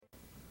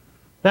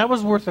That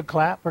was worth a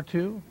clap or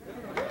two.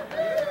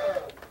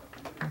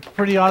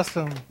 Pretty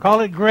awesome. Call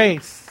it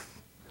grace.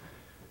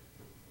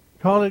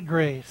 Call it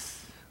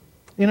grace.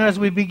 You know, as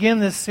we begin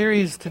this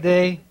series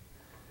today,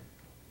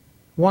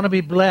 want to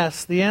be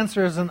blessed? The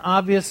answer is an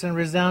obvious and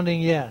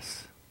resounding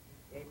yes.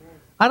 Amen.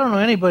 I don't know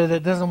anybody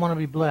that doesn't want to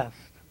be blessed.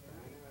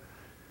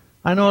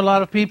 I know a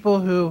lot of people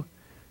who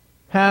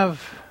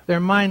have their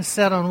mind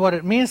set on what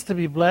it means to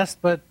be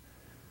blessed, but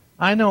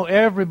I know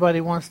everybody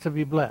wants to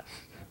be blessed.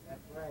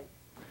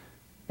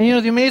 And you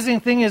know, the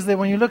amazing thing is that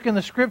when you look in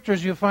the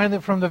Scriptures, you find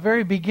that from the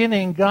very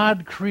beginning,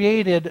 God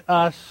created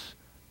us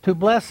to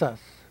bless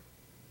us.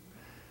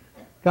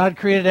 God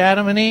created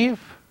Adam and Eve,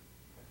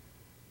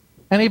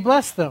 and He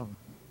blessed them.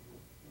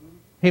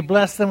 He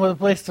blessed them with a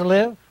place to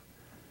live.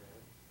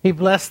 He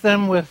blessed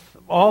them with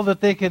all that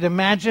they could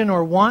imagine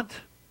or want.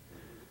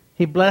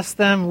 He blessed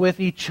them with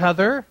each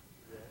other.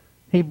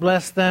 He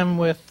blessed them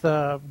with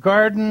a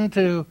garden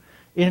to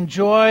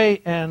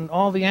enjoy and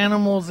all the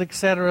animals,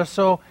 etc.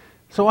 So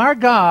our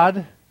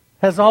God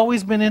has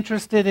always been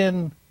interested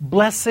in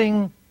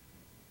blessing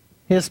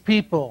His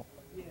people.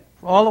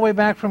 All the way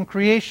back from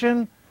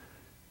creation,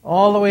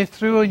 all the way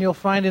through, and you'll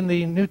find in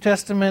the New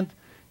Testament,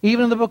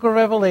 even in the book of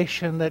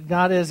Revelation, that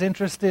God is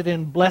interested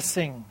in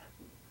blessing.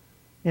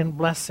 In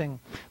blessing.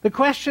 The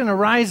question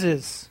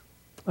arises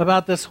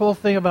about this whole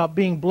thing about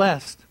being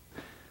blessed.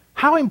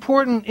 How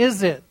important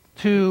is it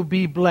to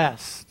be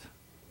blessed?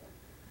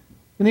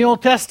 In the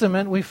Old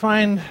Testament, we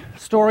find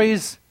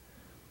stories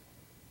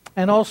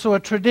and also a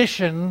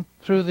tradition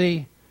through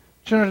the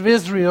children of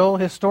Israel,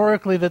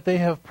 historically, that they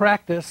have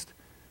practiced.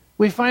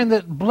 We find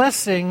that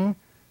blessing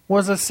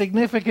was a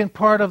significant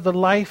part of the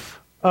life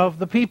of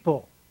the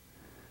people.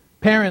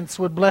 Parents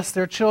would bless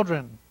their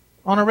children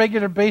on a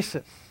regular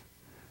basis.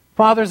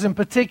 Fathers in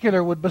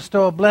particular would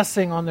bestow a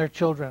blessing on their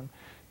children.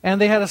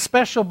 And they had a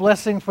special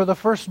blessing for the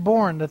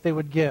firstborn that they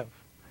would give.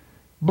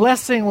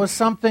 Blessing was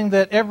something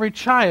that every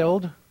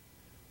child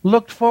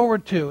looked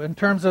forward to in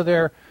terms of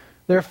their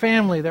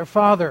family, their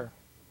father,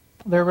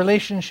 their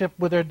relationship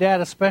with their dad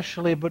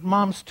especially, but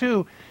moms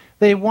too.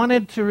 They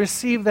wanted to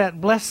receive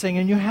that blessing.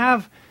 And you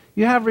have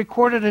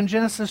recorded in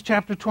Genesis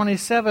chapter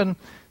 27,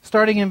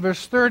 starting in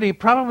verse 30,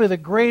 probably the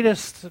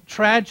greatest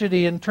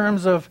tragedy in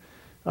terms of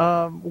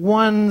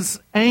one's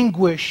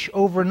anguish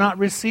over not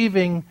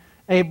receiving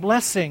a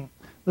blessing.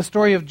 The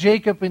story of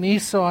Jacob and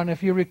Esau, and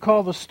if you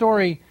recall the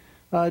story,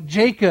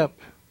 Jacob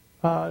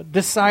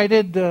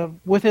decided,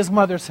 with his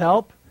mother's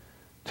help,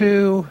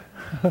 to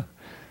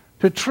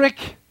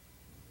trick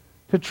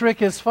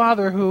his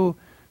father, who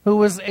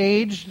was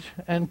aged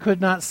and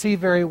could not see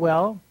very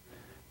well.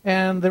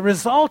 And the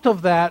result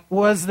of that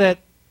was that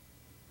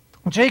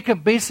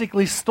Jacob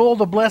basically stole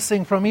the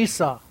blessing from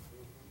Esau.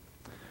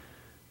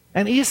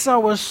 And Esau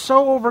was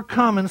so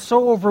overcome and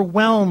so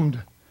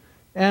overwhelmed.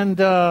 And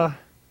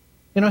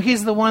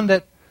he's the one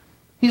that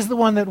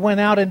went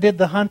out and did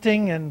the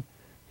hunting, and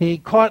he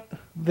caught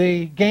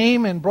the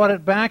game and brought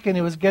it back, and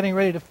he was getting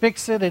ready to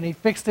fix it, and he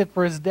fixed it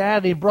for his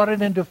dad. He brought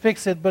it in to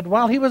fix it. But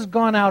while he was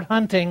gone out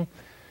hunting,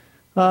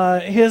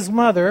 his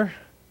mother,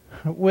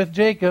 with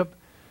Jacob,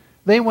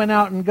 they went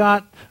out and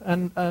got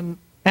an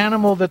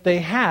animal that they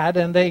had,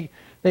 and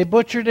they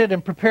butchered it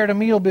and prepared a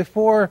meal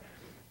before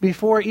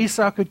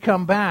Esau could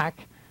come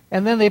back.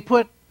 And then they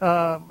put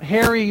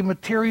hairy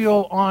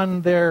material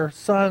on their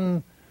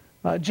son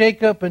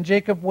Jacob, and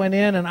Jacob went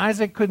in, and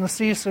Isaac couldn't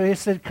see, so he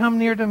said, "Come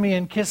near to me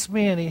and kiss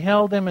me," and he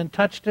held him and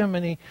touched him,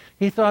 and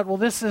he thought, well,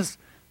 this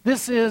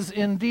is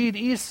indeed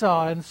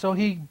Esau, and so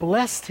he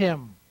blessed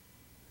him.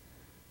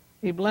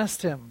 He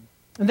blessed him.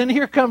 And then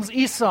here comes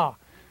Esau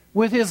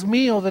with his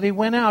meal that he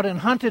went out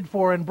and hunted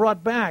for and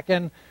brought back,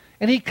 and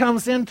he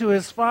comes into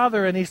his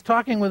father, and he's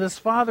talking with his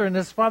father, and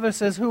his father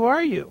says, "Who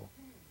are you?"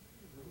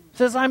 He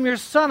says, "I'm your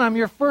son, I'm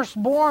your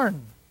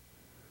firstborn."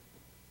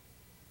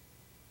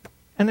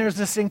 And there's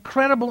this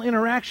incredible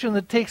interaction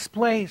that takes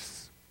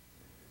place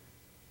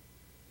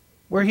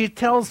where he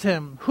tells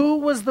him, "Who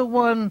was the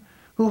one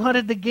who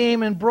hunted the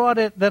game and brought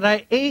it, that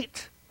I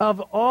ate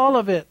of all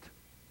of it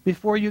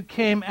before you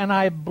came, and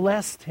I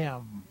blessed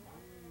him?"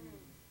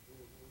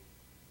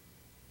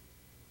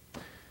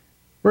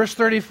 Verse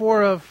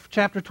 34 of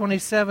chapter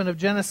 27 of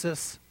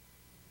Genesis.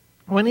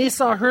 When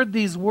Esau heard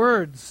these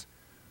words,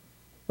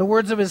 the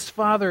words of his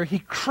father, he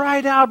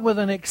cried out with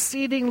an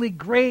exceedingly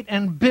great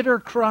and bitter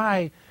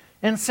cry,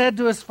 and said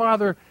to his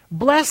father,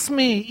 "Bless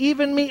me,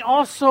 even me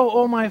also,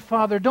 O my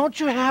father. Don't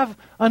you have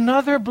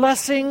another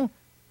blessing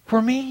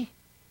for me?"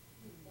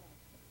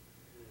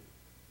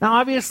 Now,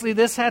 obviously,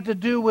 this had to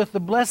do with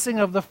the blessing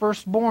of the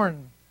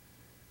firstborn.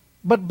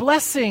 But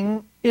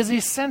blessing is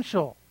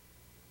essential.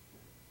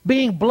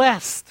 Being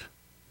blessed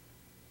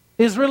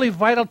is really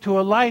vital to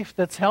a life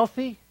that's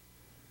healthy,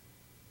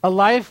 a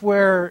life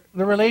where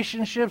the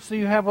relationships that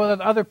you have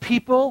with other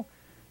people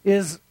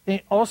is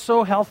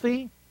also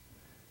healthy.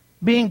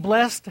 Being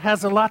blessed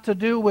has a lot to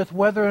do with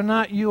whether or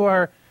not you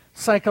are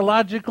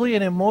psychologically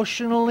and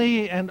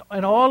emotionally and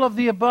all of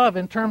the above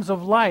in terms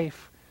of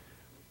life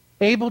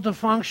able to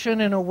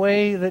function in a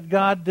way that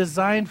God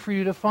designed for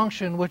you to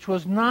function, which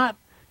was not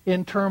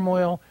in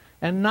turmoil,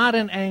 and not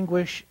in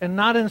anguish, and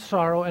not in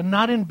sorrow, and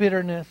not in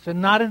bitterness,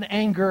 and not in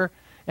anger,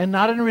 and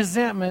not in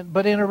resentment,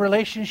 but in a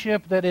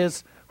relationship that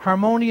is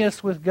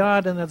harmonious with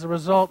God and as a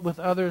result with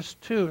others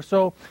too.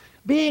 So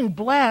being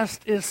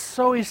blessed is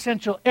so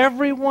essential.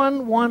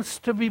 Everyone wants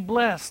to be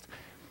blessed.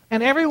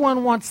 And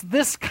everyone wants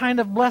this kind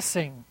of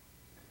blessing.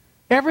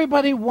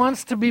 Everybody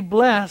wants to be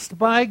blessed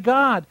by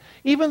God,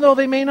 even though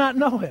they may not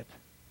know it.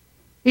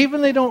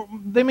 Even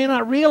they may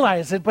not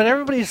realize it, but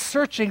everybody's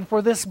searching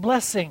for this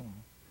blessing.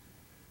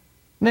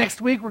 Next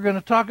week we're going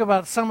to talk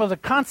about some of the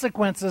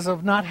consequences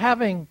of not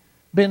having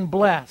been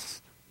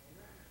blessed.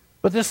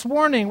 But this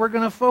morning we're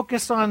going to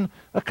focus on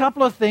a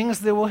couple of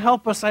things that will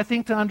help us, I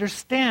think, to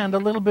understand a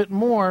little bit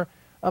more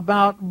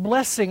about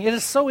blessing. It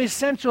is so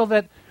essential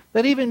that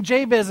even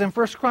Jabez in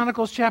 1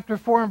 Chronicles chapter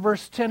 4 and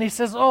verse 10, he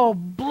says, "Oh,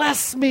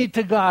 bless me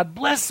to God.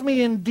 Bless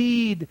me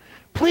indeed.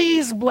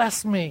 Please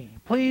bless me.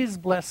 Please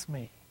bless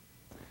me."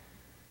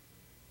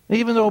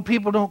 Even though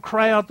people don't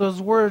cry out those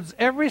words,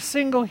 every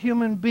single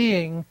human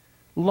being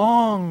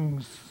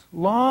longs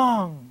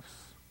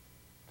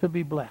to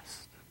be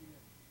blessed.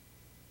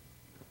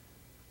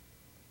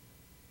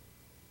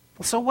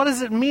 So what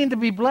does it mean to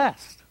be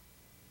blessed?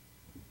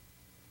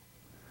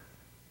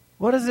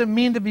 What does it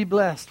mean to be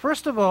blessed?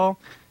 First of all,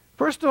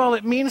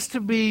 it means to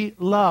be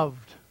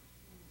loved.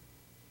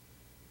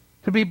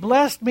 To be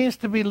blessed means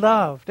to be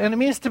loved. And it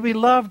means to be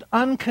loved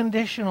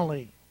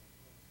unconditionally.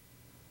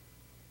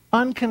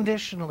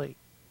 Unconditionally.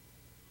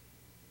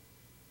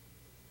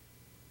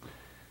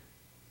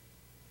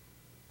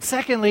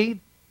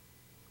 Secondly,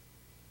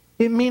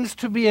 it means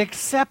to be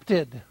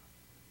accepted.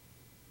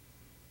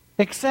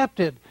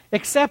 Accepted.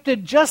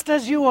 Accepted just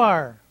as you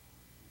are.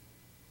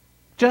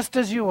 Just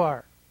as you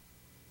are.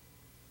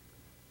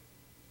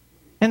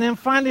 And then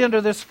finally,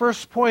 under this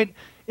first point,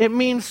 it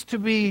means to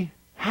be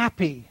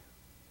happy.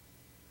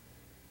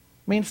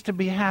 It means to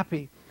be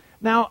happy.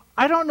 Now,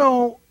 I don't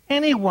know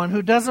anyone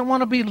who doesn't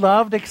want to be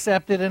loved,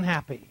 accepted, and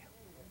happy.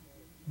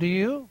 Do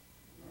you?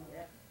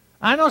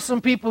 I know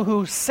some people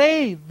who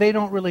say they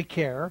don't really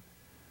care.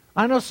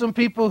 I know some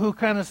people who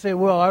kind of say,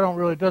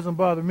 well, it doesn't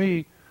bother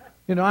me.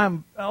 You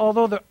know,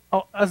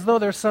 as though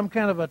there's some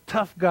kind of a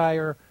tough guy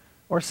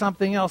or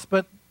something else.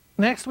 But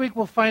next week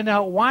we'll find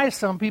out why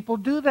some people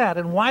do that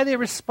and why they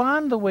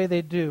respond the way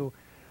they do.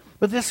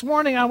 But this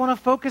morning I want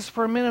to focus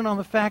for a minute on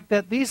the fact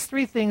that these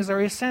three things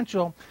are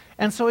essential.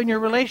 And so in your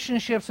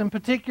relationships, in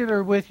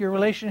particular with your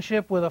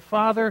relationship with a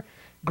father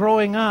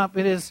growing up,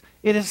 it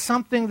is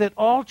something that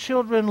all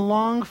children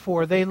long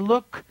for. They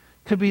look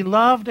to be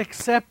loved,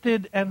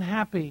 accepted, and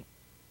happy.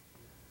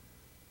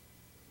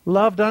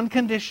 Loved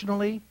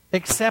unconditionally,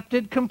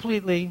 accepted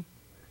completely,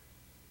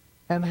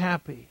 and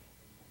happy.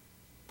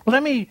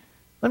 Let me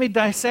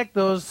dissect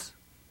those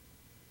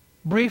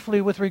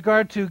briefly with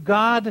regard to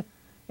God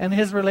and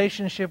His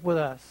relationship with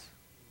us.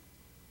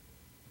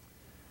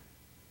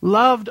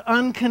 Loved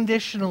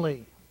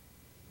unconditionally.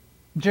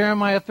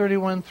 Jeremiah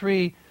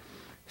 31:3,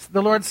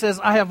 the Lord says,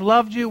 "I have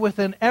loved you with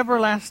an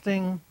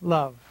everlasting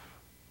love."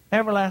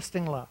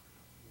 Everlasting love.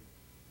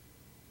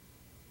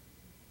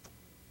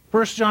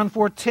 1 John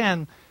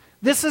 4:10,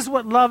 "This is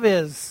what love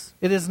is.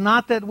 It is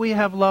not that we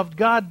have loved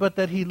God, but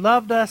that He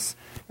loved us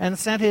and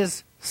sent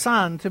His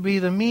Son to be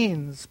the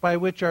means by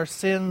which our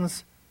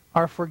sins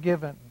are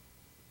forgiven."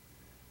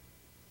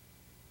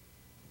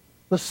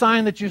 The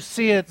sign that you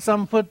see at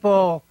some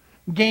football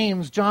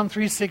games, John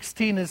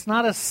 3:16, is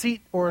not a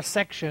seat or a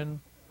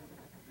section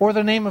or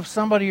the name of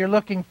somebody you're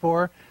looking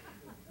for.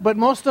 But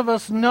most of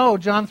us know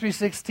John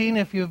 3:16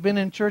 if you've been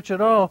in church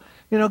at all.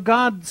 You know,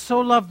 God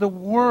so loved the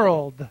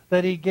world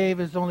that He gave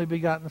His only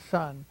begotten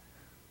Son.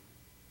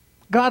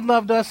 God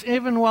loved us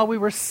even while we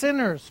were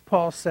sinners,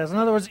 Paul says. In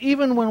other words,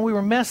 even when we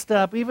were messed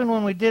up, even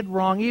when we did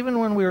wrong, even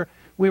when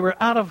we were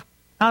out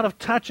of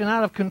touch and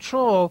out of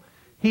control,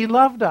 He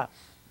loved us.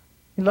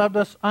 He loved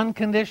us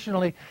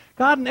unconditionally.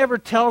 God never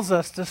tells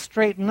us to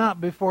straighten up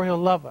before He'll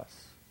love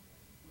us.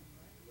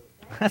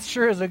 That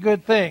sure is a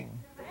good thing.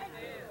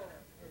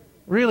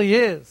 Really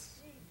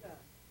is.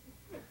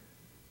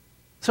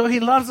 So He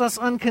loves us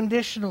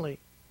unconditionally.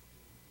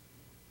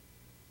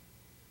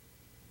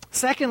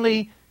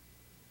 Secondly,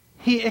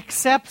 He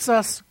accepts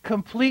us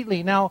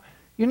completely. Now,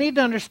 you need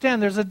to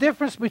understand there's a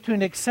difference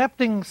between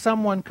accepting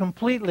someone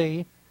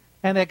completely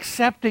and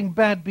accepting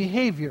bad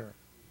behavior.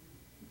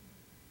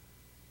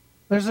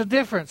 There's a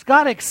difference.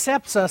 God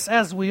accepts us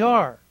as we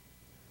are.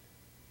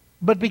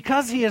 But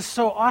because He is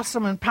so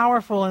awesome and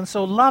powerful and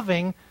so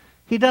loving,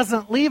 He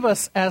doesn't leave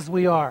us as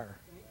we are.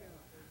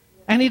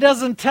 And He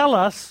doesn't tell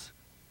us,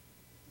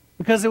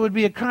 because it would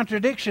be a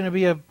contradiction, it would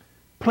be a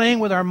playing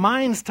with our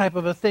minds type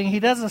of a thing. He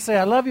doesn't say,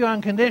 "I love you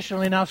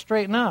unconditionally, now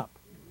straighten up."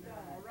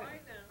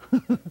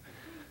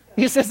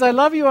 He says, "I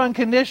love you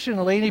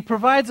unconditionally," and He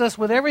provides us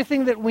with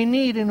everything that we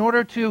need in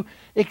order to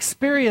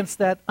experience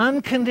that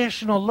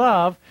unconditional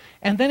love.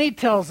 And then He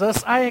tells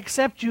us, "I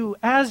accept you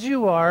as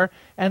you are,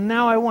 and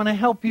now I want to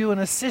help you and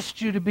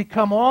assist you to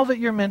become all that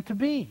you're meant to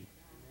be."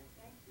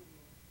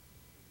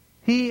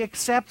 He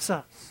accepts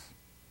us.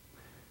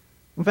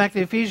 In fact,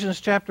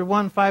 Ephesians chapter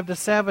 1,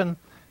 5-7,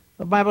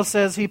 the Bible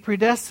says, He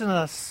predestined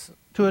us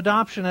to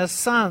adoption as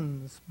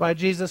sons by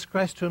Jesus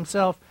Christ to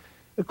Himself,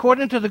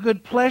 according to the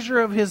good pleasure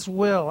of His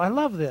will. I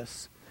love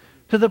this.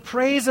 To the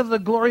praise of the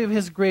glory of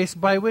His grace,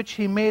 by which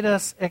He made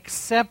us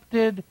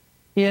accepted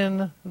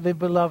in the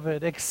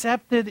Beloved.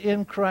 Accepted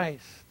in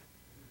Christ.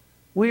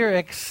 We are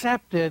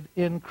accepted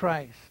in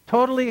Christ.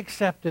 Totally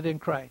accepted in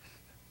Christ.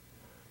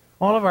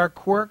 All of our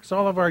quirks,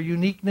 all of our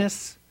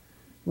uniqueness,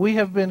 we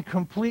have been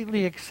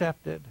completely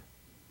accepted.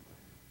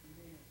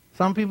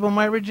 Some people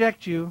might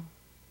reject you,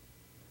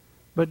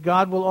 but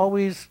God will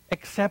always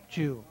accept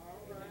you,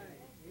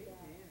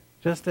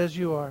 just as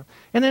you are.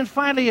 And then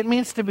finally, it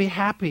means to be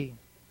happy.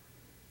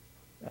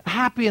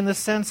 Happy in the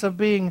sense of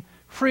being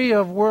free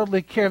of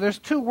worldly care. There's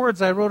two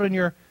words I wrote in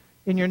your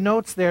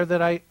notes there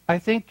that I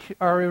think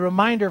are a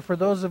reminder for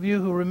those of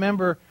you who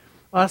remember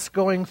us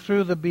going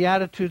through the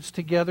Beatitudes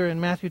together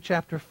in Matthew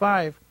chapter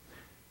 5.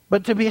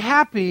 But to be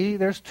happy,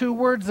 there's two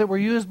words that were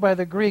used by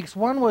the Greeks.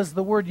 One was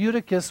the word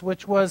eutychus,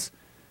 which was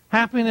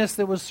happiness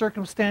that was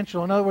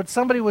circumstantial. In other words,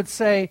 somebody would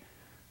say,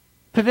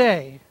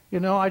 today,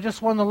 I just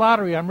won the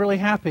lottery, I'm really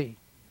happy.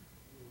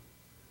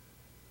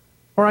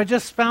 Or I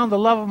just found the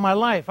love of my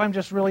life, I'm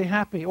just really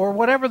happy. Or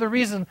whatever the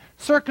reason,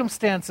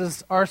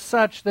 circumstances are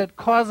such that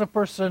cause a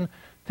person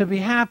to be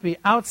happy.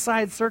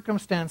 Outside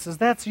circumstances,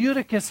 that's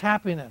eutychus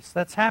happiness.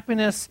 That's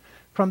happiness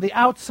from the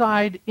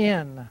outside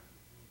in.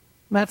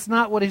 That's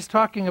not what he's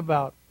talking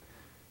about.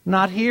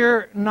 Not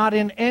here, not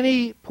in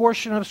any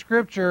portion of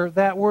Scripture,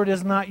 that word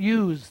is not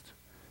used.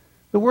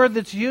 The word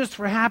that's used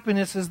for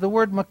happiness is the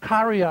word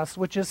makarios,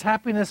 which is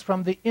happiness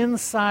from the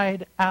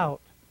inside out.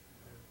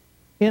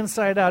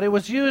 Inside out. It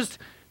was used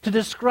to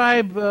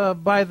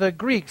describe by the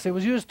Greeks. It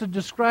was used to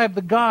describe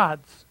the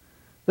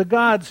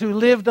gods who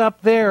lived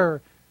up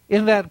there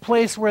in that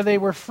place where they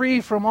were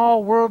free from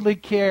all worldly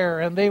care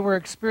and they were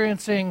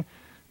experiencing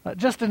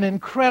just an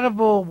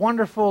incredible,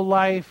 wonderful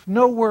life,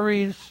 no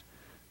worries,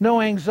 no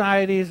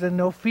anxieties, and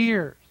no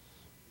fears.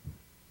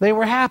 They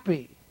were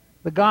happy.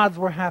 The gods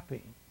were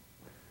happy.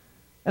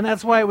 And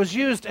that's why it was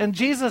used. And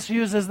Jesus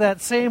uses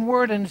that same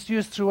word, and it's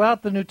used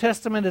throughout the New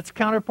Testament. Its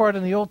counterpart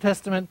in the Old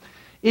Testament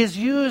is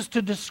used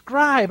to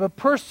describe a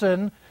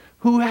person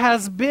who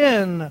has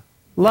been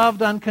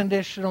loved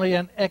unconditionally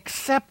and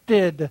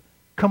accepted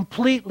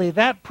completely.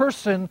 That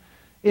person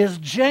is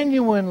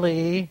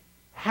genuinely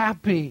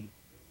happy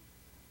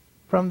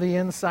from the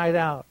inside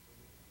out.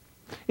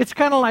 It's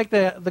kind of like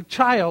the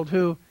child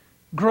who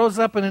grows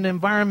up in an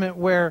environment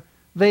where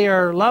they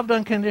are loved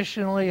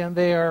unconditionally and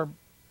they are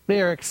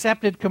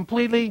accepted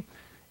completely,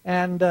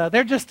 and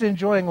they're just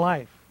enjoying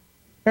life.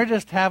 They're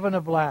just having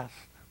a blast.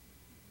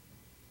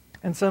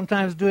 And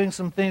sometimes doing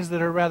some things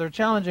that are rather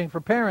challenging for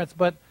parents,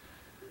 but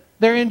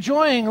they're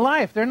enjoying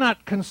life. They're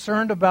not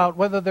concerned about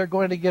whether they're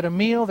going to get a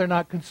meal. They're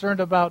not concerned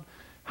about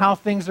how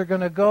things are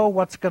going to go,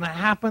 what's going to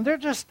happen. They're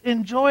just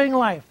enjoying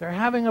life. They're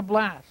having a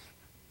blast.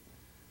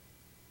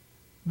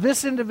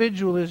 This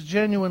individual is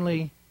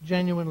genuinely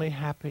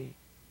happy.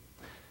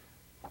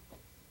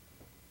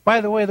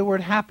 By the way, the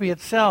word happy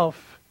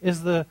itself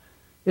is the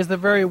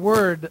very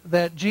word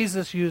that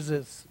Jesus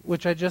uses,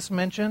 which I just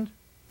mentioned,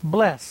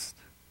 blessed.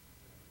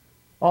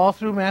 All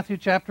through Matthew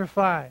chapter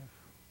 5.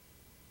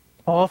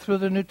 All through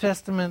the New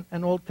Testament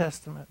and Old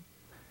Testament.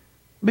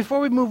 Before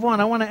we move on,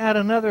 I want to add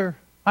another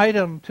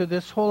item to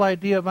this whole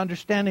idea of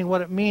understanding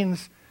what it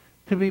means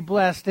to be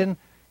blessed. In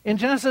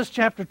Genesis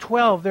chapter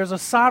 12, there's a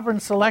sovereign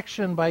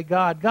selection by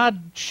God.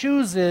 God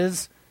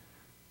chooses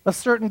a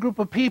certain group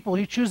of people.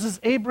 He chooses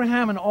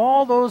Abraham and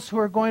all those who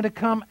are going to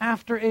come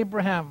after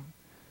Abraham.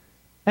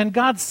 And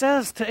God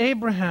says to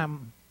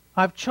Abraham,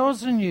 I've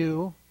chosen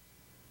you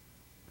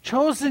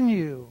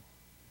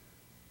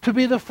to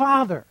be the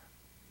father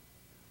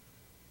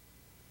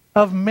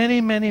of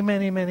many, many,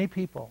 many, many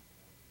people.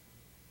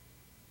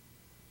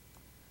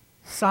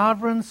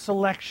 Sovereign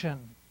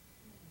selection.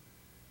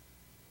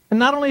 And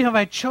not only have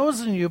I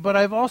chosen you, but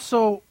I've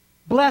also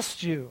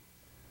blessed you.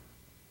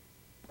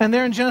 And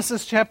there in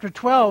Genesis chapter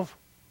 12,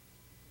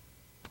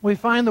 we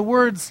find the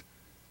words,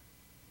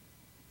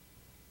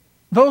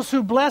 those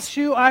who bless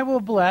you, I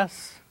will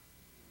bless,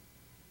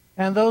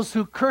 and those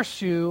who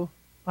curse you,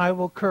 I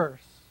will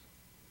curse.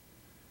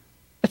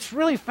 It's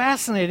really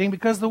fascinating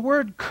because the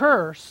word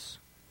curse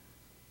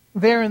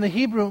there in the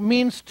Hebrew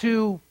means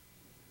to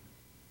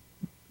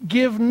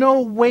give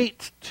no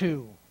weight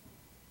to.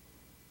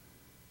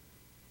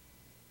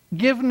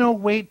 Give no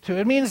weight to.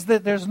 It means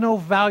that there's no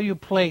value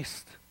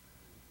placed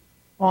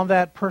on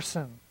that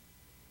person,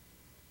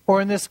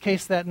 or in this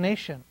case, that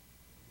nation.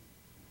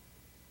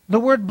 The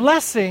word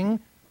blessing,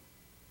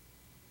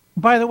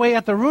 by the way,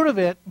 at the root of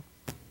it,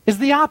 is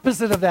the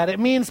opposite of that. It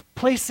means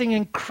placing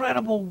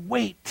incredible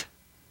weight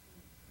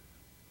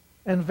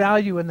and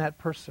value in that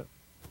person.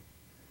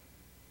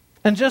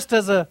 And just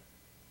as a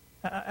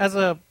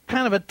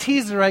kind of a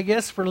teaser, I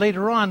guess, for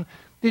later on,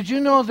 did you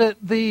know that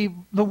the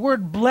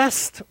word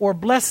blessed or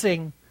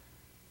blessing,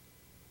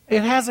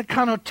 it has a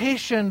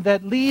connotation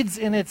that leads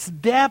in its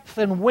depth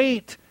and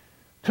weight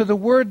to the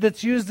word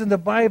that's used in the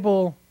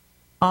Bible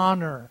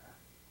honor.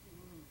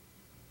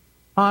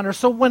 Honor.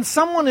 So when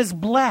someone is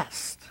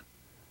blessed,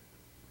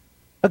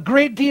 a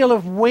great deal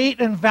of weight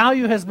and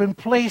value has been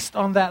placed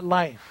on that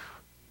life.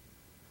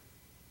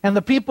 And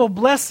the people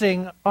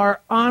blessing are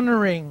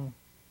honoring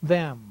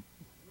them,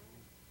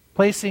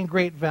 placing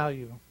great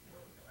value.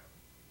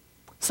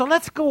 So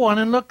let's go on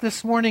and look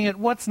this morning at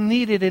what's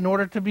needed in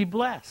order to be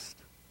blessed.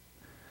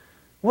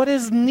 What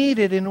is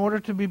needed in order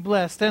to be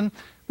blessed? And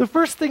the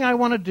first thing I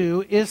want to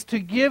do is to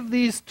give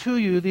these to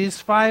you, these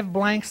 5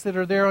 blanks that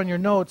are there on your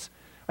notes.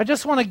 I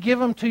just want to give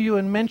them to you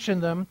and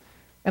mention them.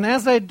 And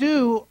as I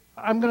do,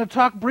 I'm going to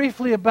talk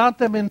briefly about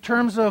them in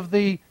terms of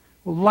the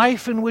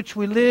life in which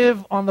we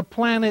live on the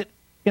planet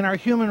in our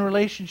human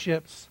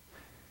relationships.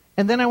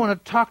 And then I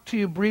want to talk to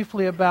you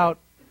briefly about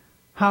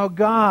how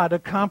God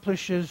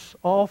accomplishes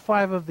all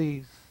 5 of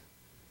these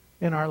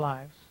in our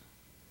lives.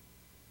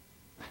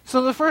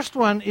 So the first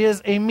one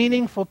is a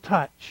meaningful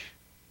touch.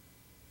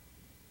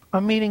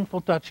 A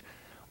meaningful touch.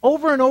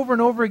 Over and over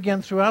and over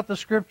again throughout the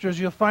Scriptures,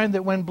 you'll find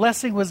that when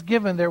blessing was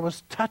given, there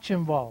was touch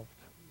involved.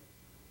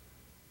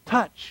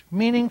 Touch.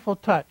 Meaningful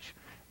touch.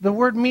 The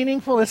word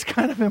meaningful is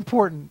kind of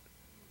important.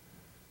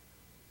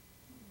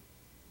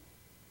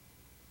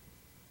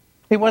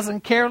 It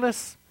wasn't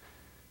careless.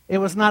 It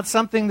was not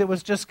something that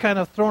was just kind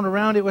of thrown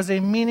around. It was a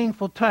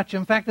meaningful touch.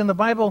 In fact, in the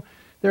Bible,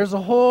 there's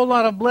a whole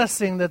lot of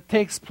blessing that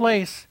takes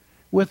place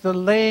with the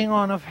laying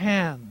on of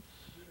hands.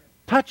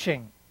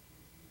 Touching.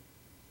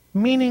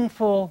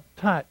 Meaningful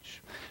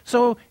touch.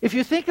 So if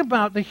you think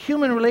about the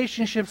human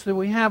relationships that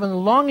we have and the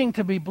longing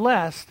to be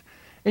blessed,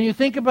 and you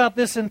think about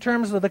this in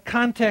terms of the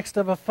context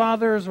of a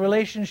father's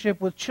relationship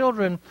with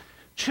children,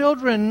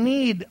 children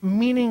need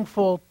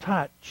meaningful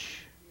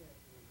touch.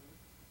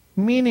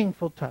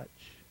 Meaningful touch.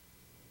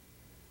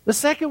 The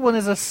second one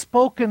is a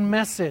spoken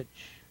message.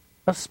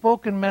 A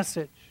spoken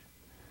message.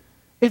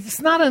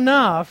 It's not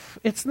enough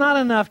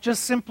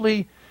just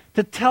simply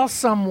to tell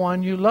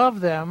someone you love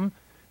them.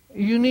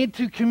 You need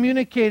to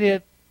communicate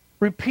it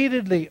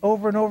repeatedly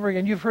over and over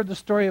again. You've heard the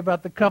story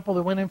about the couple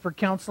that went in for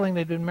counseling.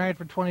 They'd been married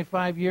for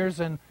 25 years,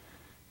 and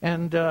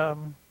the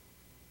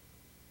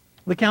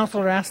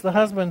counselor asked the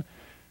husband,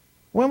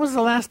 "When was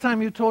the last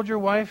time you told your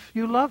wife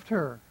you loved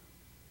her?"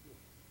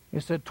 He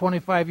said,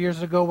 25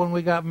 years ago when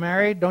we got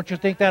married. Don't you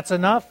think that's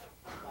enough?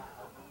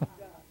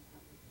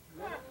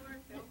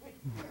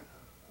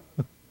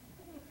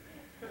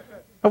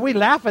 We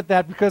laugh at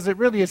that because it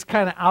really is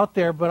kind of out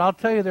there, but I'll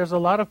tell you, there's a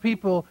lot of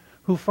people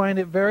who find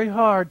it very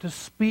hard to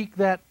speak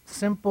that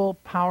simple,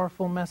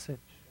 powerful message.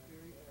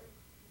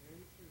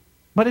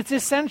 But it's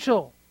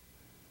essential.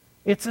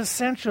 It's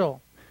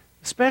essential.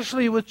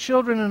 Especially with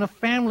children in a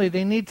family,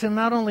 they need to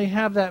not only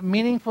have that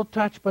meaningful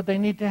touch, but they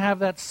need to have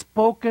that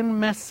spoken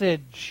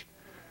message,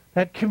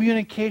 that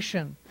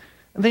communication.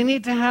 They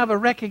need to have a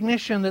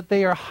recognition that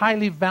they are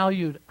highly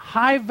valued.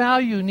 High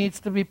value needs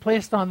to be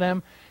placed on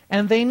them,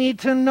 and they need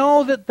to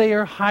know that they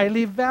are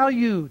highly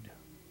valued.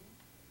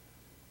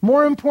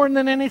 More important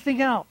than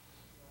anything else.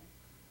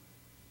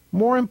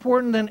 More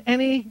important than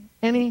anything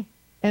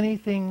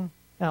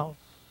else.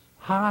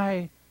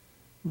 High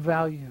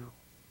value.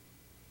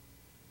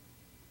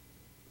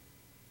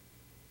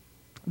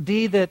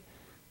 D, that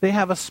they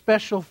have a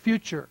special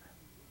future.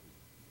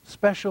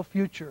 Special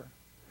future.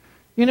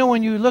 You know,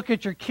 when you look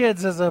at your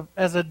kids as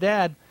a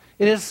dad,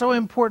 it is so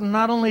important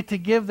not only to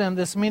give them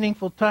this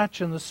meaningful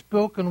touch and the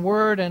spoken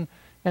word and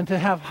to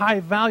have high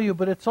value,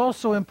 but it's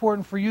also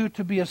important for you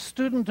to be a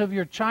student of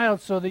your child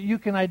so that you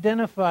can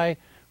identify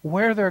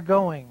where they're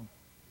going.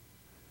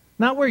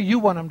 Not where you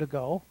want them to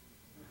go,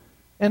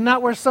 and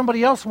not where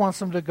somebody else wants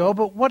them to go,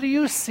 but what do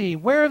you see?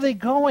 Where are they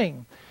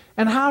going?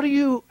 And how do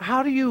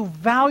you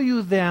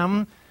value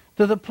them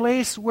to the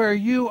place where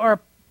you are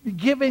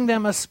giving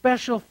them a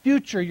special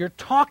future? You're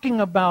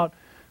talking about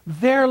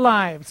their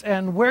lives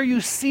and where you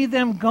see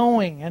them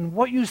going and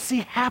what you see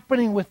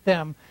happening with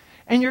them.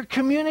 And you're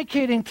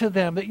communicating to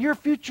them that your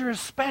future is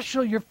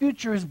special, your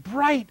future is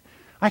bright.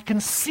 I can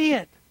see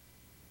it.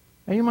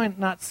 Now, you might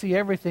not see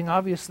everything,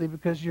 obviously,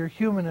 because you're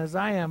human as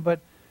I am,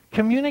 but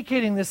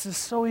communicating this is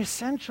so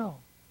essential.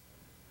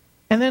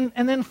 And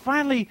then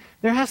finally,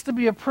 there has to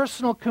be a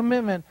personal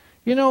commitment.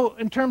 You know,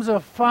 in terms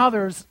of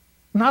fathers,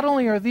 not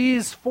only are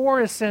these 4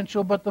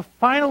 essential, but the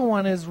final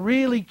one is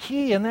really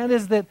key, and that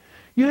is that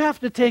you have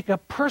to take a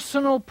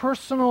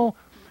personal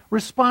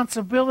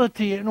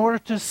responsibility in order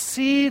to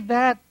see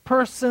that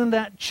person,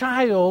 that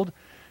child,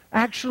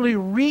 actually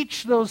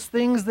reach those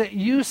things that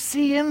you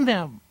see in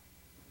them.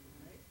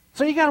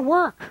 So you got to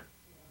work.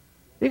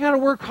 You got to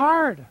work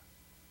hard.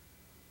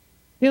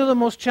 You know, the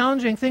most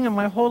challenging thing in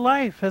my whole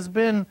life has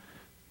been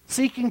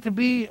seeking to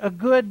be a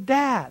good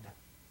dad.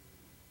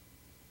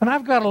 And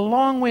I've got a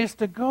long ways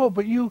to go,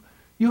 but you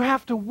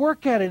have to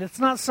work at it. It's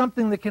not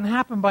something that can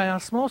happen by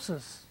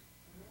osmosis.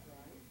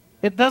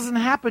 It doesn't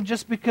happen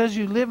just because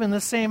you live in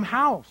the same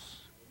house.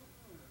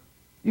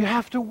 You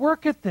have to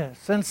work at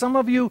this. And some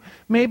of you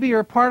maybe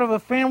are part of a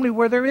family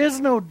where there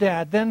is no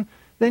dad. Then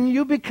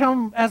you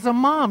become, as a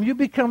mom, you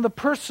become the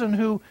person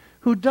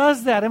who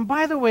does that. And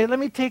by the way, let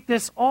me take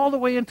this all the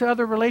way into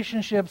other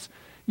relationships.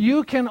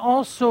 you can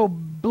also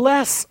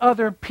bless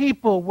other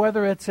people,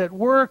 whether it's at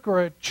work or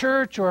at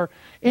church or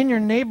in your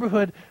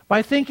neighborhood,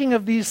 by thinking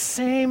of these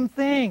same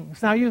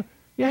things. Now, you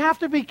have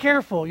to be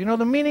careful. You know,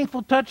 the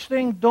meaningful touch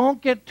thing,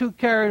 don't get too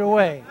carried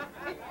away.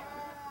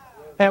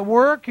 At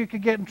work, you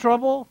could get in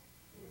trouble.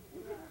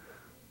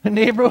 The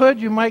neighborhood,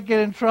 you might get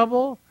in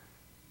trouble.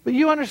 But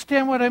you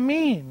understand what I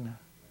mean.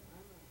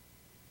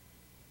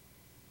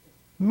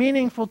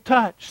 Meaningful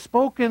touch,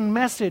 spoken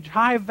message,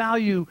 high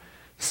value,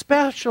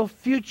 special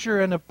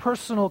future, and a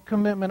personal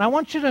commitment. I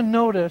want you to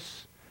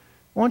notice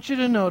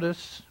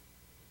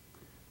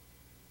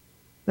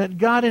that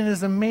God in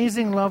His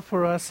amazing love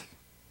for us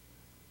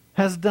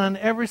has done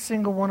every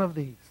single one of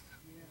these.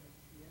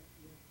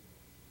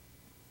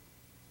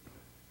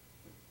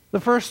 The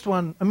first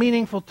one, a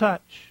meaningful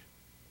touch.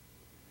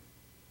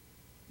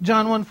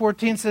 John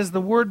 1:14 says,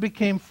 the Word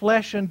became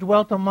flesh and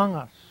dwelt among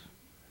us.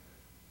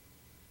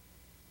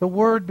 The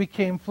Word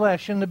became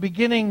flesh. In the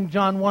beginning,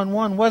 John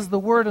 1:1, was the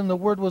Word, and the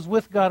Word was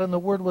with God, and the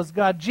Word was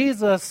God.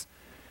 Jesus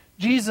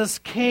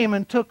came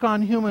and took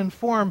on human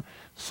form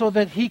so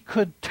that He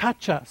could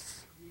touch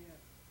us.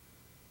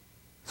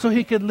 So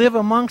He could live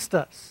amongst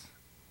us.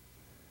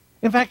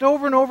 In fact,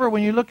 over and over,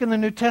 when you look in the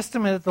New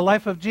Testament at the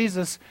life of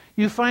Jesus,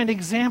 you find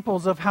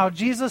examples of how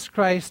Jesus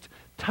Christ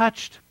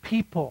touched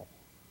people.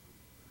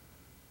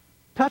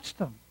 Touched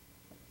them.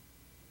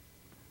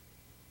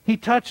 He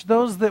touched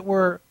those that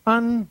were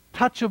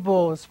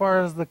untouchable as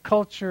far as the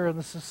culture and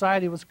the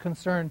society was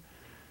concerned.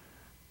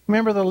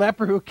 Remember the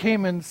leper who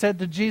came and said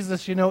to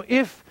Jesus, you know,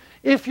 if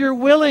you're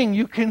willing,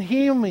 you can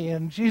heal me.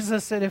 And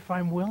Jesus said, if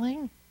I'm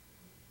willing,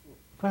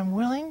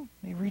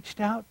 he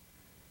reached out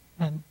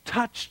and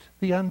touched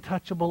the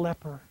untouchable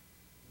leper.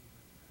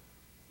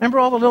 Remember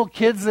all the little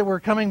kids that were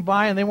coming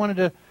by and they wanted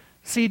to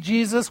see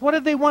Jesus? What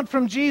did they want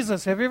from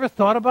Jesus? Have you ever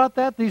thought about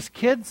that, these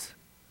kids?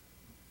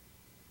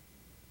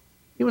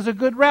 He was a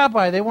good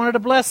rabbi. They wanted a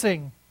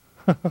blessing.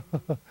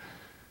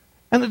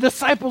 And the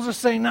disciples are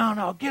saying,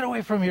 no, get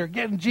away from here.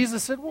 And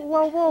Jesus said,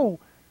 whoa.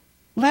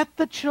 Let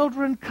the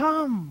children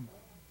come.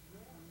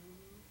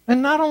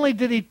 And not only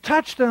did He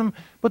touch them,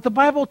 but the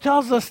Bible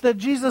tells us that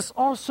Jesus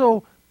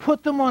also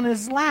put them on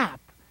His lap.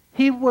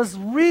 He was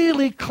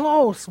really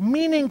close,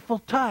 meaningful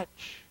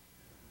touch.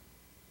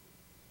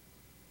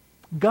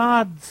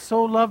 God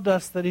so loved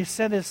us that He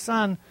sent His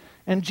Son,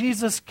 and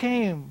Jesus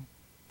came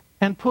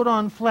and put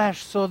on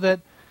flesh so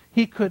that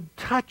He could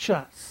touch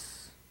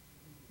us.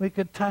 We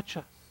could touch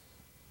us.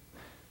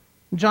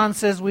 John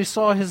says we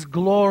saw His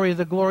glory,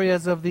 the glory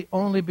as of the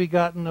only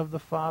begotten of the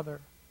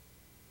Father.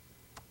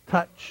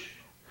 Touch.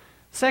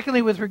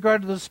 Secondly, with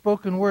regard to the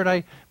spoken word,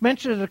 I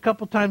mentioned it a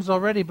couple times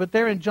already, but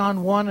there in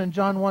John 1 and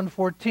John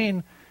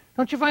 1:14,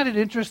 don't you find it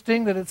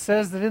interesting that it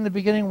says that in the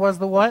beginning was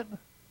the what?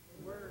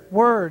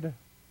 Word.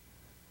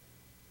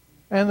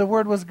 And the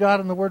Word was God,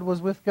 and the Word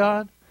was with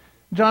God.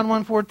 John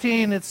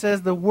 1:14, it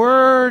says the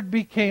Word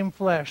became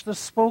flesh, the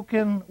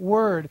spoken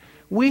word.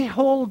 We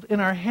hold in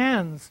our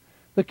hands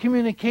the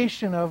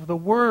communication of the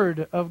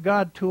Word of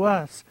God to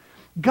us.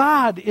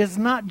 God is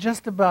not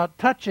just about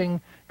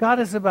touching. God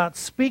is about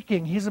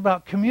speaking. He's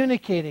about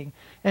communicating.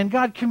 And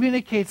God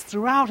communicates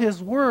throughout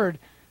His Word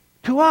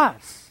to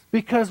us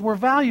because we're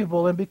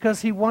valuable and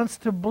because He wants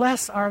to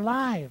bless our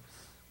lives.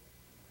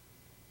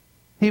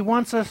 He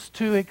wants us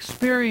to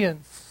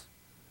experience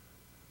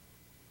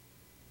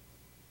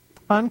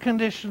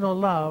unconditional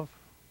love,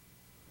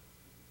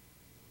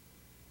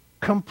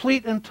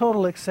 complete and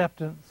total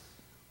acceptance,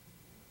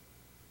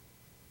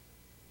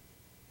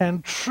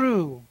 and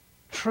true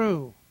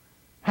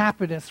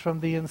happiness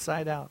from the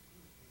inside out.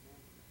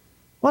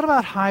 What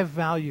about high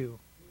value?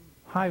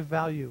 High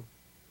value.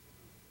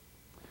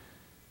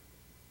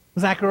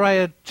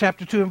 Zechariah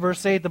chapter 2 and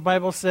verse 8, the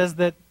Bible says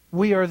that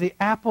we are the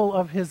apple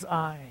of His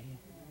eye.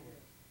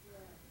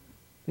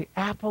 The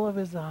apple of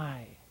His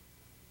eye.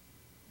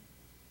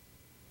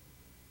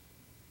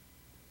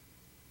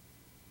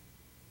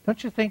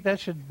 Don't you think that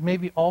should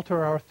maybe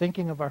alter our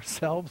thinking of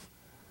ourselves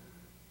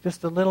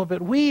just a little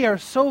bit? We are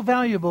so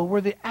valuable.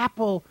 We're the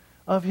apple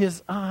of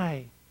His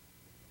eye.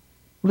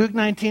 Luke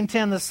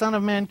 19:10, the Son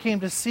of Man came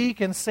to seek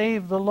and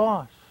save the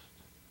lost.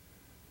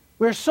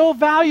 We're so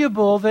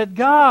valuable that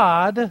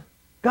God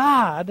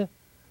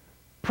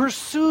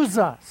pursues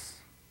us.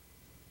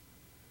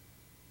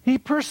 He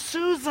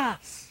pursues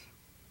us.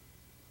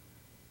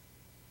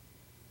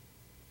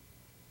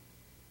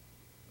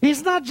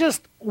 He's not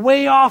just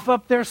way off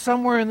up there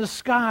somewhere in the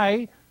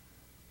sky.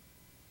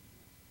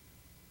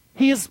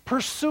 He is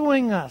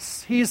pursuing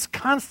us. He is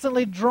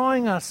constantly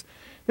drawing us.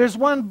 There's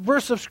one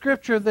verse of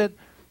Scripture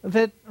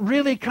that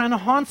really kind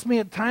of haunts me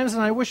at times,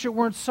 and I wish it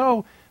weren't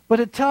so, but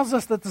it tells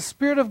us that the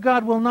Spirit of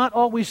God will not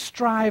always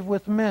strive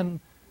with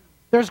men.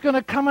 There's going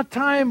to come a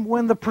time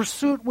when the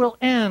pursuit will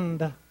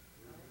end,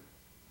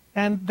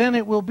 and then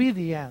it will be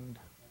the end.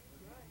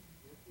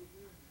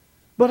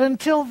 But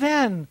until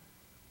then,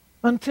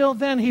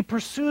 He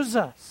pursues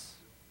us.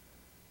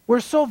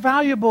 We're so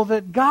valuable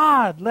that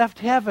God left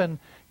heaven.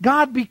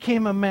 God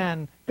became a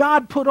man.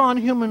 God put on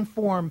human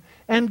form.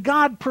 And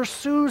God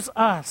pursues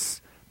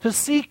us to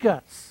seek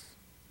us.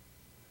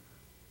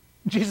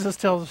 Jesus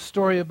tells a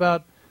story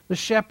about the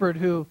shepherd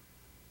who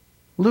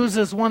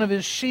loses one of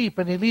his sheep,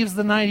 and he leaves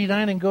the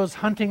 99 and goes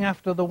hunting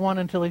after the one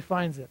until he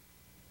finds it.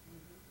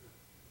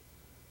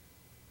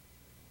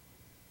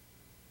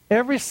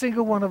 Every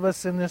single one of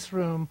us in this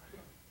room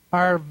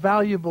are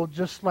valuable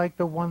just like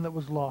the one that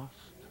was lost.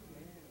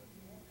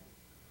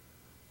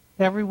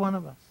 Every one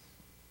of us.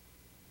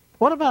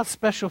 What about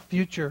special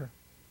future?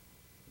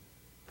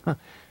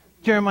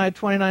 Jeremiah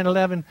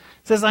 29:11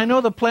 says, I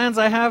know the plans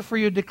I have for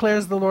you,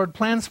 declares the Lord,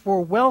 plans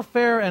for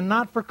welfare and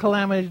not for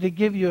calamity, to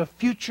give you a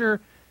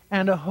future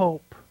and a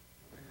hope.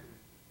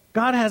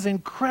 God has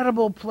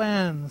incredible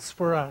plans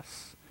for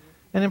us.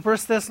 And in 1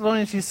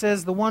 Thessalonians he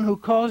says, the one who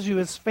calls you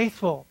is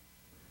faithful.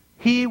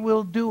 He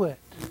will do it.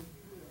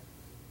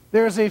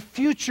 There is a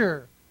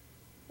future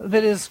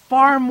that is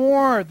far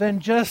more than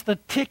just a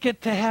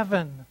ticket to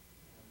heaven.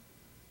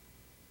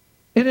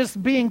 It is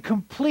being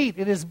complete.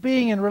 It is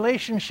being in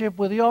relationship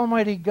with the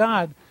Almighty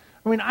God.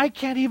 I mean, I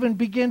can't even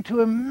begin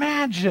to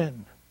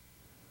imagine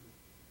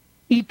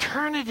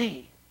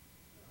eternity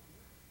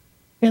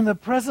in the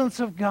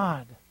presence of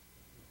God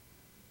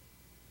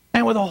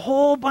and with a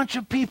whole bunch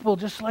of people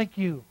just like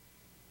you.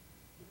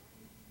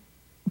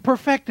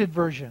 Perfected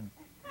version.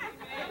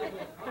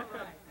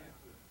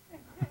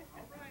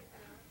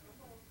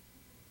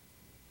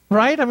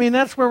 Right? I mean,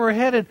 that's where we're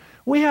headed.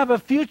 We have a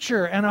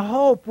future and a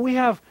hope. We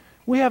have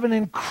an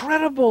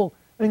incredible,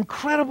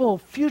 incredible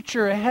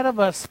future ahead of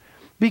us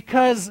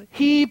because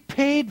He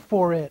paid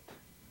for it.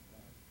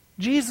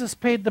 Jesus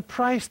paid the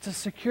price to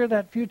secure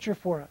that future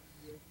for us.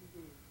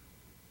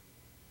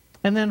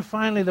 And then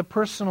finally, the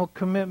personal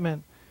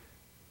commitment.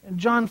 In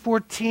John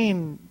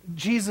 14,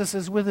 Jesus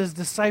is with His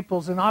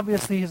disciples, and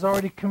obviously He's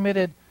already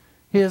committed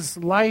His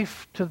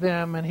life to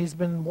them, and He's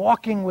been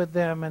walking with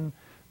them, and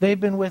they've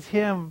been with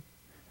Him.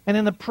 And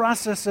in the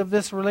process of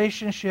this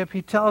relationship,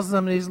 He tells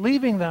them that He's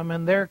leaving them,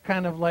 and they're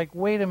kind of like,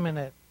 wait a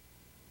minute.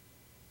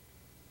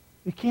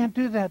 You can't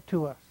do that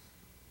to us.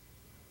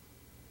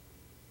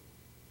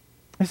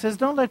 He says,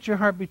 don't let your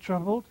heart be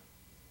troubled.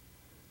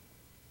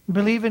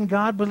 Believe in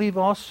God, believe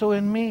also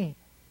in me.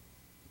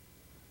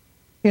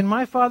 In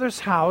my Father's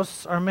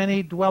house are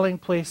many dwelling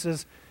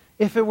places.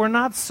 If it were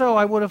not so,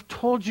 I would have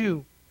told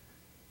you.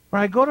 For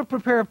I go to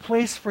prepare a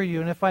place for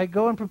you, and if I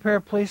go and prepare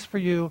a place for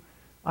you,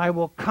 I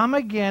will come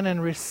again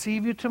and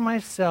receive you to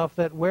myself,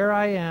 that where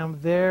I am,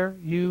 there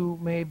you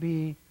may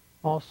be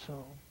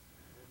also.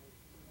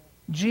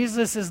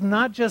 Jesus is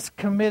not just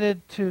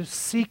committed to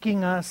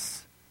seeking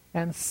us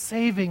and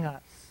saving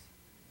us.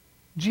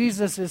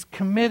 Jesus is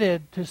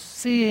committed to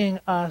seeing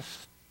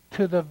us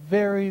to the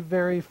very,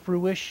 very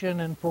fruition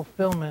and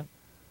fulfillment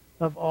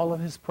of all of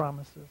His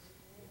promises.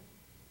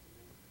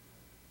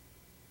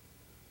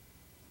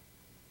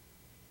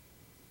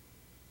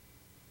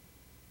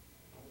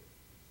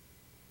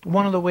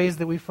 One of the ways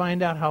that we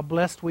find out how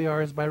blessed we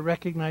are is by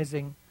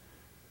recognizing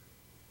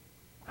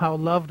how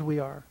loved we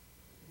are.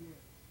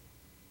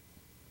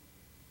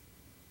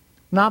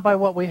 Not by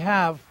what we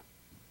have,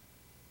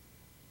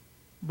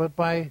 but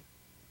by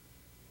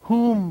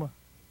whom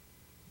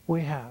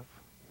we have.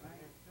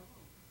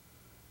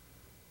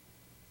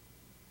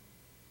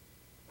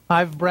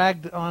 I've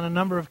bragged on a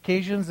number of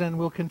occasions, and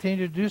will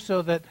continue to do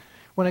so, that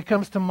when it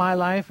comes to my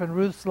life and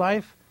Ruth's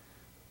life,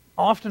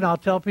 often I'll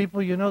tell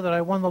people, you know, that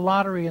I won the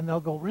lottery, and they'll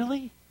go,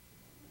 really?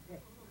 And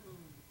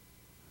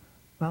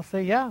I'll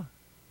say, yeah.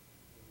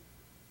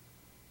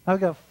 I've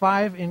got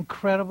 5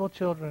 incredible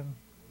children.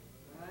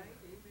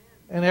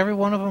 And every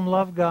one of them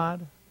love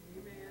God.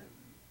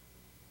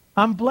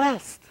 I'm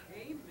blessed.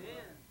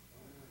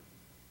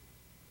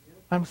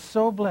 I'm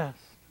so blessed.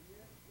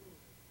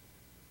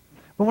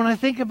 But when I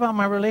think about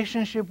my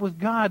relationship with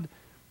God,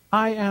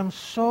 I am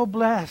so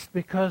blessed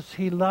because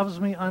He loves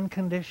me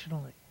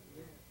unconditionally.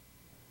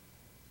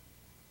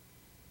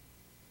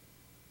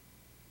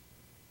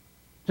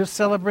 Just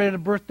celebrated a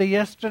birthday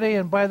yesterday,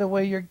 and by the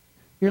way,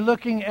 you're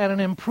looking at an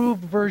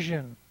improved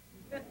version.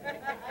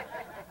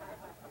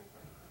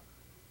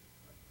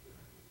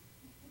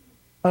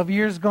 Of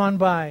years gone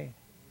by.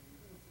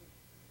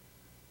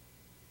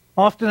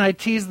 Often I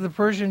tease the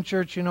Persian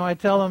church, you know, I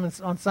tell them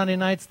on Sunday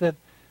nights that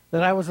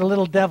I was a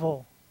little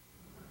devil.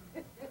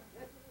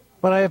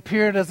 But I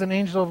appeared as an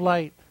angel of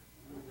light.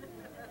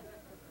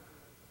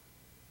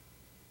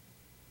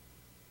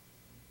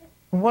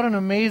 And what an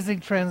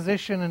amazing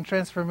transition and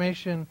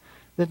transformation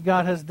that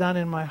God has done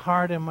in my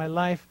heart and my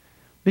life,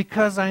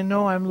 because I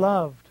know I'm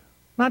loved.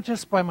 Not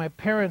just by my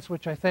parents,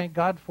 which I thank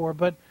God for,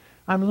 but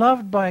I'm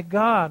loved by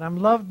God.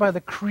 I'm loved by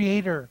the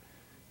Creator.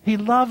 He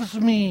loves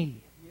me.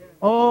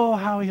 Oh,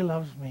 how He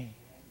loves me.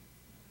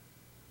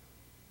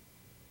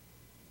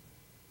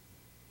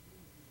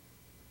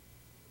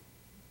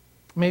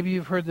 Maybe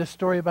you've heard this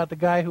story about the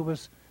guy who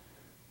was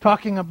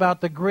talking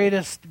about the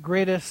greatest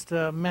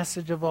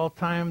message of all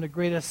time, the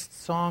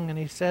greatest song, and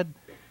he said,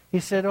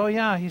 oh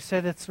yeah, he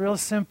said, it's real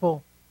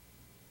simple.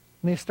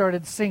 And he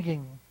started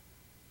singing.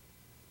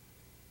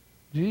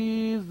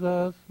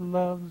 Jesus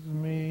loves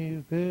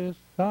me, this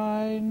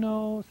I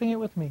know. Sing it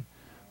with me.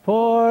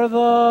 For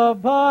the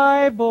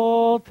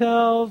Bible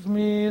tells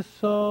me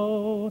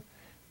so.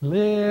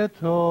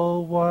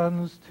 Little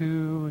ones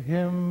to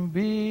him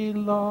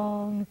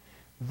belong.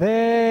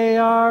 They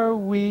are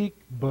weak,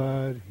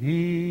 but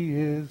he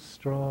is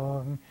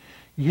strong.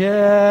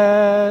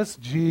 Yes,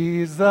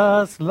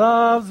 Jesus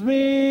loves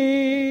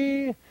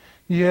me.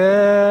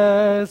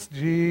 Yes,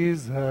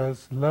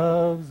 Jesus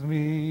loves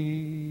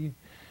me.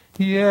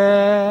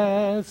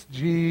 Yes,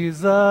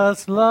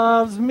 Jesus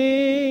loves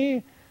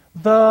me.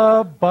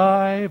 The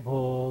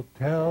Bible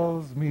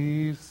tells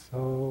me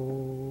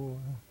so.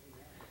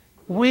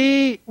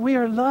 We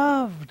are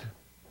loved.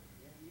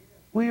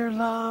 We are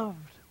loved.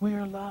 We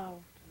are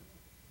loved.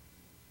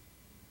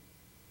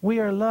 We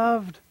are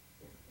loved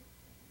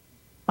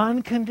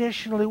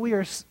unconditionally. We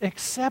are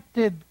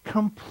accepted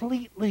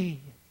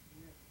completely.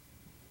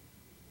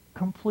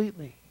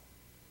 Completely.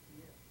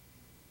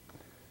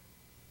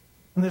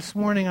 And this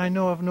morning I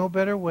know of no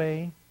better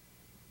way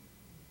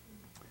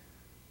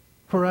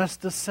for us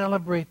to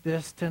celebrate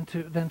this than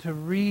to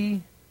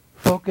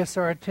refocus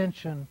our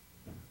attention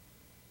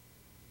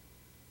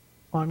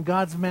on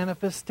God's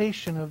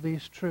manifestation of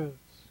these truths.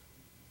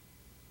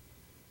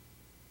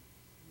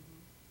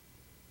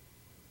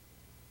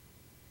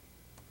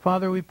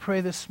 Father, we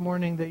pray this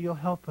morning that you'll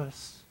help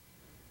us.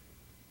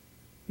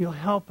 You'll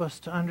help us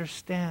to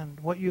understand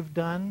what you've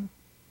done.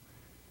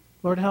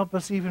 Lord, help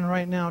us even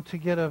right now to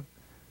get a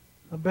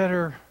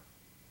better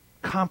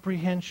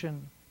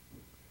comprehension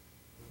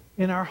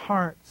in our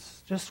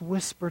hearts. Just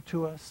whisper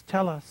to us.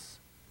 Tell us.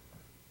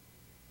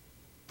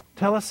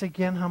 Tell us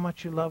again how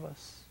much you love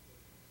us.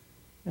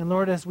 And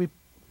Lord, as we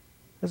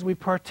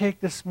partake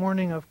this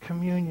morning of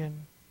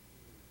communion,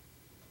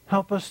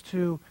 help us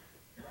to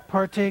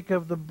partake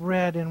of the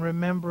bread in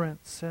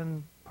remembrance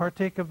and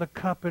partake of the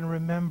cup in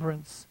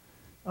remembrance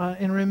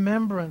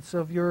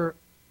of your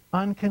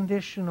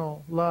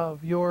unconditional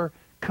love, your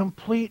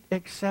complete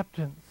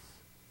acceptance.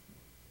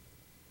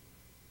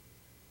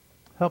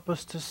 Help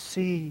us to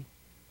see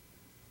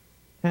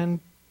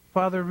and,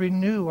 Father,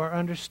 renew our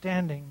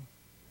understanding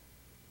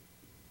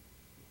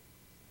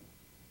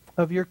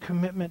of your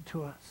commitment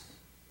to us.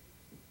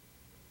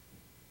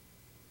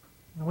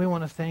 And we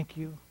want to thank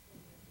you.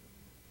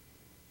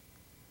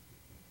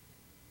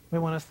 We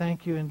want to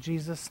thank you in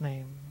Jesus'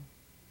 name.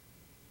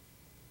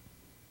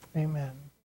 Amen.